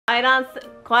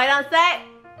Quiet on set.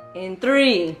 In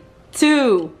 3,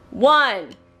 2, 1.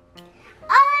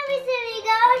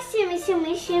 Oh, shimmy,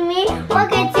 shimmy, shimmy.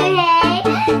 Welcome to Hey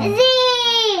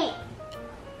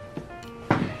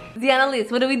Z.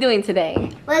 Annalise, what are we doing today?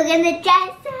 We're gonna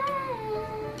dress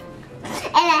up.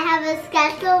 And I have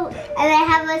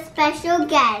a special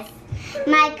guest.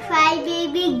 My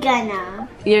crybaby Gunna.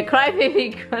 Your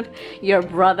crybaby Gunna? Your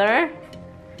brother?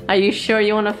 Are you sure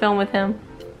you want to film with him?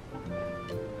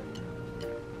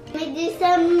 We do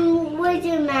some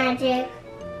wizard magic.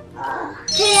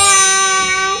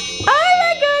 Ta-da! Oh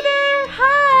my goodness!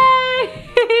 Hi!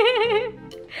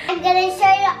 I'm gonna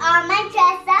show you all my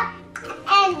dress up,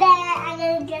 and then I'm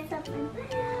gonna dress up in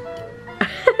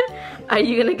Are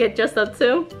you gonna get dressed up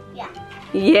too? Yeah.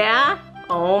 Yeah?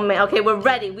 Oh man, okay, we're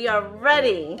ready. We are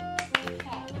ready.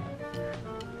 Okay.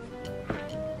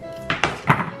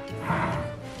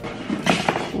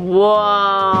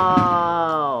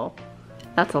 Whoa!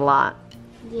 That's a lot.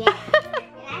 Yeah. And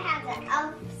I have the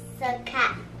Elsa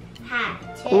cat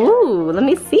hat too. Ooh, let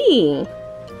me see.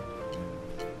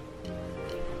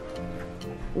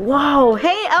 Whoa,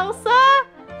 hey Elsa!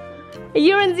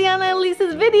 You're in Ziana and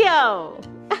Lisa's video.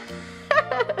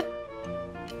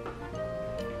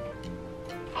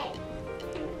 Hey.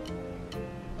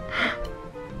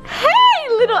 Hey,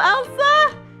 little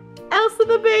Elsa! Elsa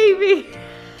the baby.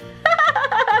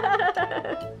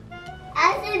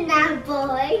 Elsa that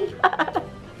boy.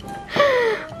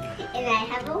 And I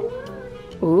have a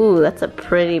wand. Ooh, that's a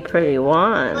pretty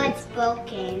wand. Oh, it's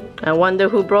broken. I wonder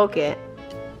who broke it.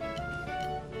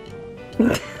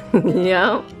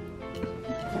 Yeah.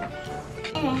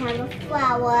 And I have a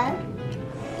flower.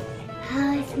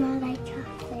 Oh, it smells like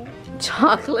chocolate.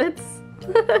 Chocolates?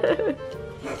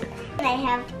 And I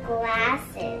have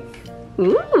glasses.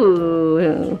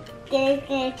 Ooh.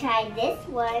 Gonna try this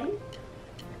one.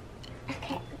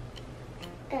 Okay.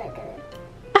 Good.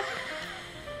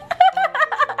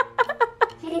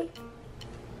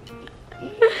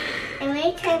 I'm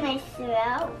gonna try my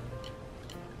throat.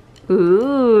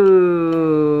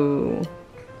 Ooh.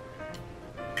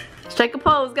 Strike a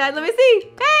pose, guys. Let me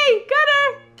see. Hey, Gunner.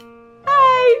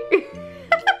 Hi.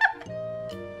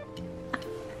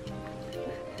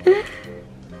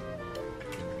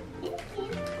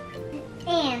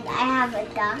 And I have a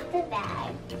doctor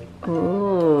bag.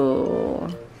 Ooh.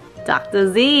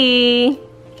 Dr. Z.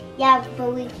 Yeah,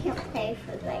 but we can't play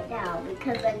for it right now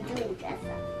because I'm doing dress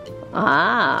up.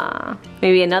 Ah.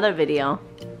 Maybe another video.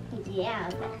 Yeah,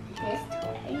 but this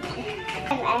toy.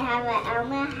 And I have an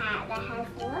Elma hat that has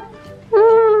love.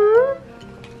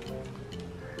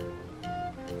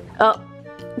 Oh.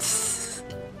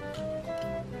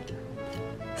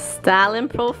 Styling,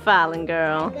 profiling,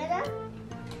 girl. Gonna?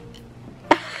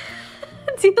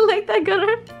 Do you like that,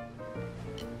 Gunner?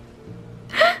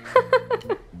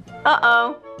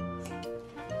 Uh-oh.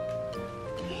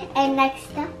 And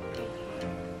next up,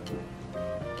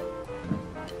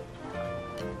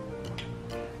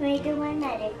 we do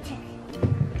another check.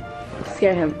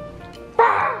 Scare him.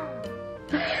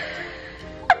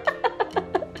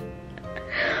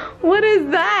 What is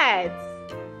that?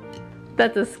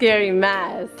 That's a scary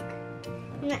mask.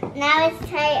 Now let's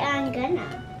try on Gunna.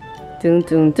 Doon,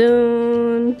 doon,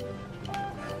 doon.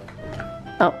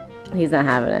 Oh, he's not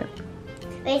having it.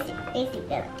 Wait,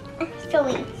 Gunna. Show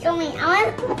me. I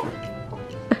want.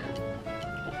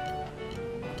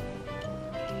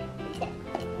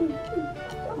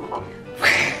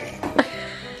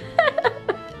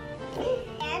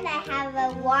 And I have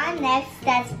a wand next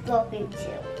that's broken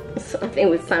too. So I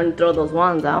think it's time to throw those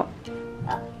wands out.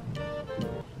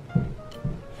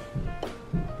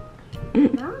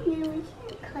 Mommy, we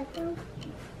can't cut those.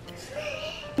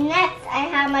 Next, I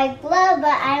have my glove,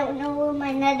 but I don't know where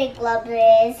my other glove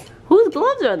is. Whose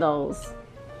gloves are those?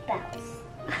 Bounce.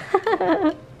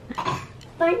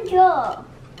 Bonjour.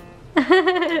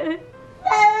 And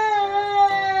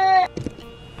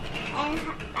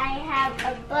I have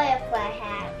a butterfly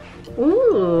hat.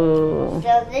 Ooh.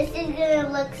 So this is gonna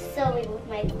look silly with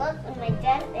my gloves and my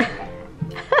dress and hat.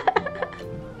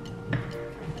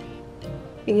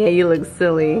 Yeah, you look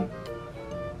silly.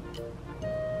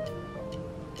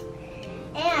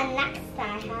 And next I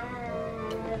have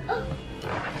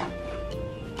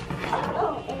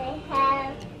and I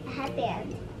have a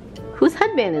headband. Whose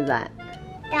headband is that?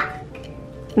 Duck.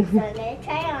 So I'm gonna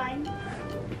try on.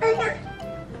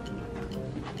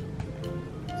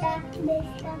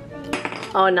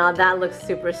 Oh no, that looks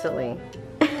super silly.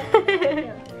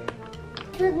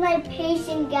 This was my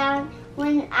patient gown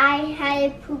when I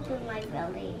had poop in my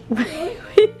belly.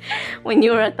 When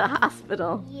you were at the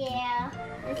hospital. Yeah,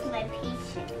 this is my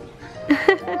patient.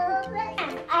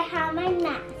 I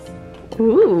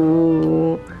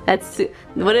Ooh.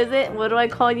 What is it? What do I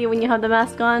call you when you have the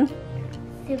mask on?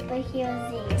 Superhero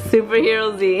Z.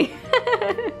 Superhero Z.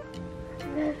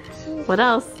 What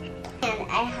else? And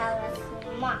I have a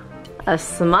smock. A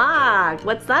smock.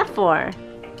 What's that for?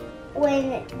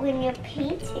 When you're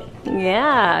painting.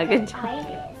 Yeah, good job.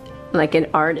 Artist. Like an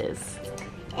artist.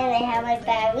 And I have my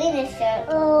ballerina shirt.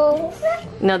 Oh.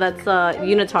 No, that's a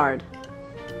unitard.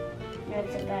 No,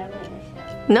 it's a ballerina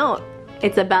shirt. No,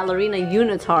 it's a ballerina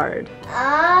unitard.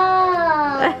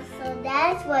 Oh, so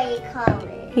that's what you call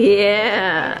it.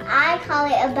 Yeah. I call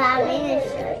it a ballerina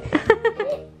shirt.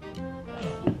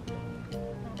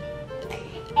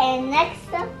 And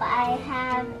next up I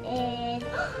have is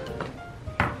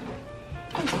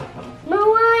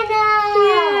Moana!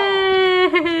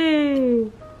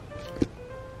 Yay!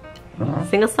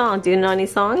 Sing a song. Do you know any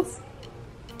songs?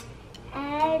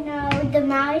 I know the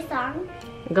Maui song.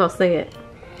 Go sing it.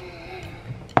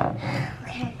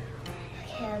 Okay.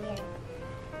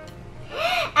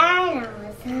 I know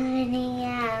it's honey,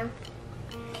 yeah.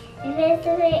 If it's a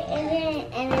bit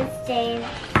and it's Jane,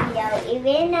 you don't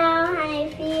even know how I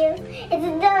feel. It's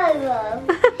adorable.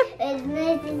 It's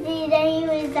nice to see the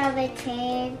humans of a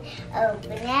change.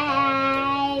 Open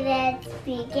eye, let's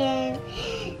begin.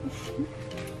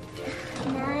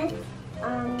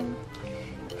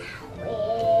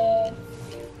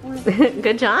 With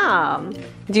Good job.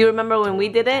 Do you remember when we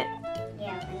did it?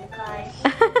 yeah, in the car.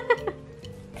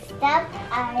 Step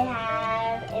I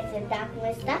have is a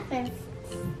document stuff and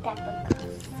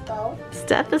stethoscope.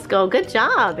 Stethoscope. Good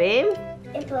job, babe.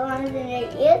 It belongs in your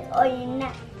ears or your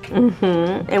neck.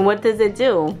 And what does it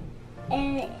do?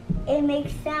 And it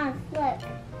makes sounds. Look.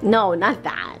 No, not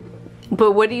that.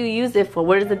 But what do you use it for?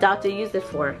 What does the doctor use it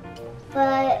for?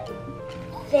 But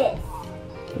this.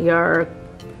 Your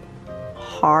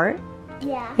heart?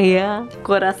 Yeah. Yeah.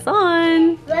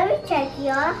 Corazón. Let me check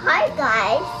your heart,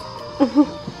 guys.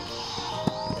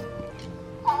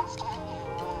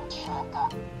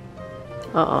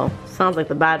 Uh-oh. Sounds like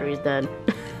the battery's dead.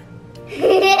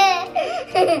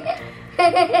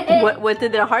 What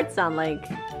did their heart sound like?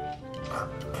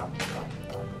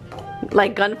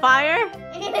 Like gunfire?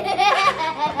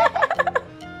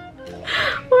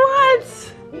 What?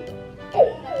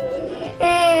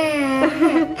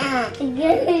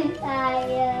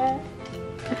 Gunfire.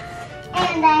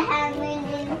 And I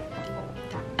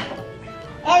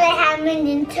have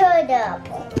Ninja Turtle.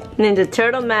 Ninja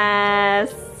Turtle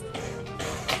mask.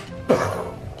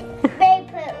 They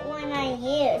put one on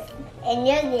you, and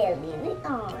you're gonna leave it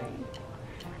on.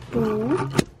 Boom,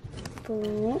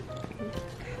 boom.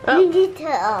 Oh. Ninja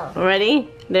Turtle. Ready?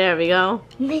 There we go.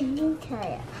 Ninja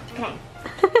Turtle. Okay.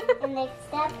 The next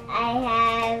step I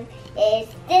have is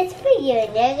this for you,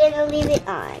 and you're gonna leave it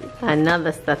on.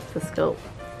 Another stethoscope.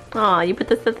 Oh, you put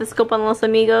the stethoscope on Los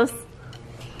Amigos?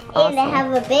 And I Awesome.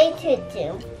 have a big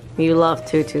tutu. You love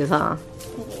tutus, huh?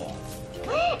 Yeah.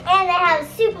 And I have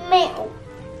Superman.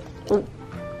 Ooh.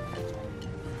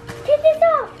 Take this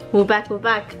off. Move back, move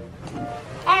back. And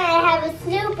I have a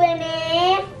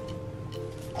Superman.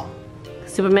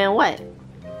 Superman what?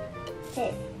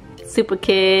 This. Super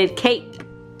Kid cape.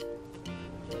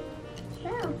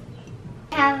 Oh.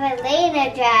 I have a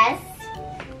Lena dress.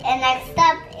 And next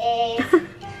up is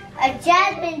a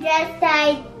Jasmine dress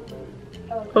that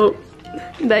Oh,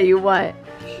 that you what?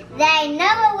 I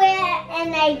never wear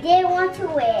and I didn't want to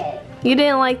wear. You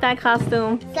didn't like that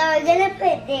costume? So we're gonna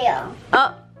put there.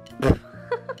 Oh.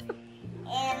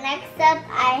 And next up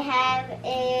I have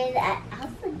is a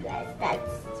Elsa dress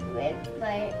that's ripped,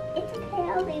 but it's okay,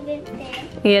 I'll leave it there.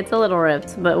 Yeah, it's a little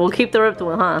ripped, but we'll keep the ripped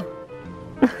one, huh?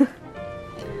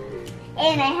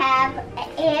 And I have an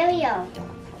Ariel.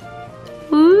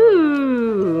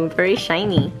 Ooh, very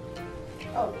shiny.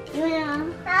 Oh, you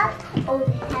know, oh,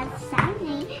 they have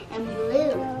shiny and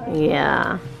blue.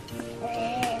 Yeah.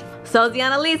 So,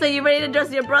 Diana Lisa, you ready to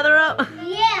dress your brother up?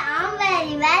 Yeah, I'm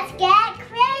ready. Let's get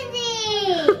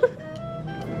crazy.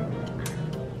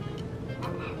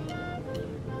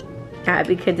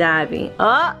 Abby Kadabi.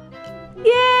 Oh!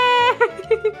 Yay!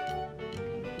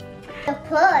 The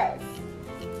puss.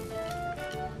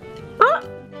 Oh!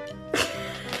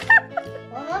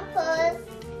 One more puss.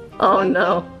 Oh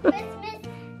no. Christmas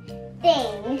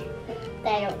thing. I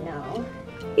don't know.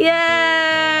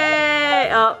 Yay!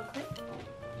 Oh.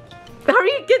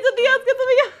 Hurry, get something else, get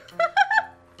something else.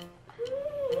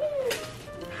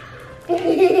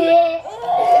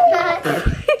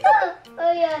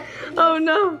 Oh yeah. Oh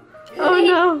no. Oh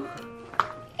no.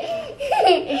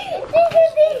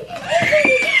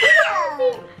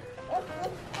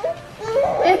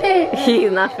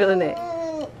 He's not feeling it.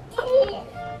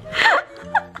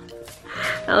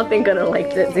 don't think I'm gonna like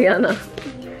it, Diana.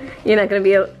 You're not gonna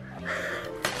be able...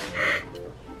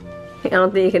 I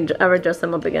don't think you can ever dress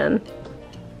them up again.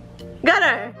 Got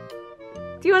her!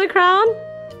 Do you want a crown?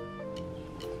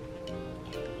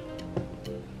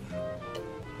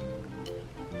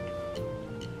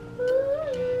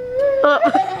 Oh.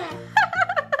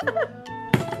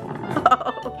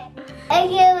 Oh.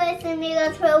 Thank you, Miss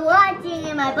Amigos, for watching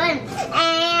in my button.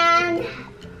 And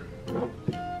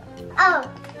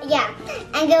oh, yeah.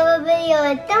 And give a video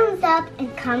a thumbs up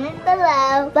and comment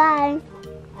below. Bye.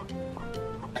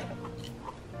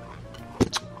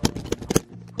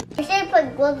 I should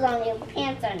put gloves on you,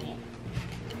 pants on you.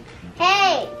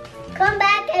 Hey, come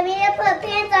back and me to put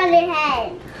pants on your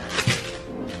head.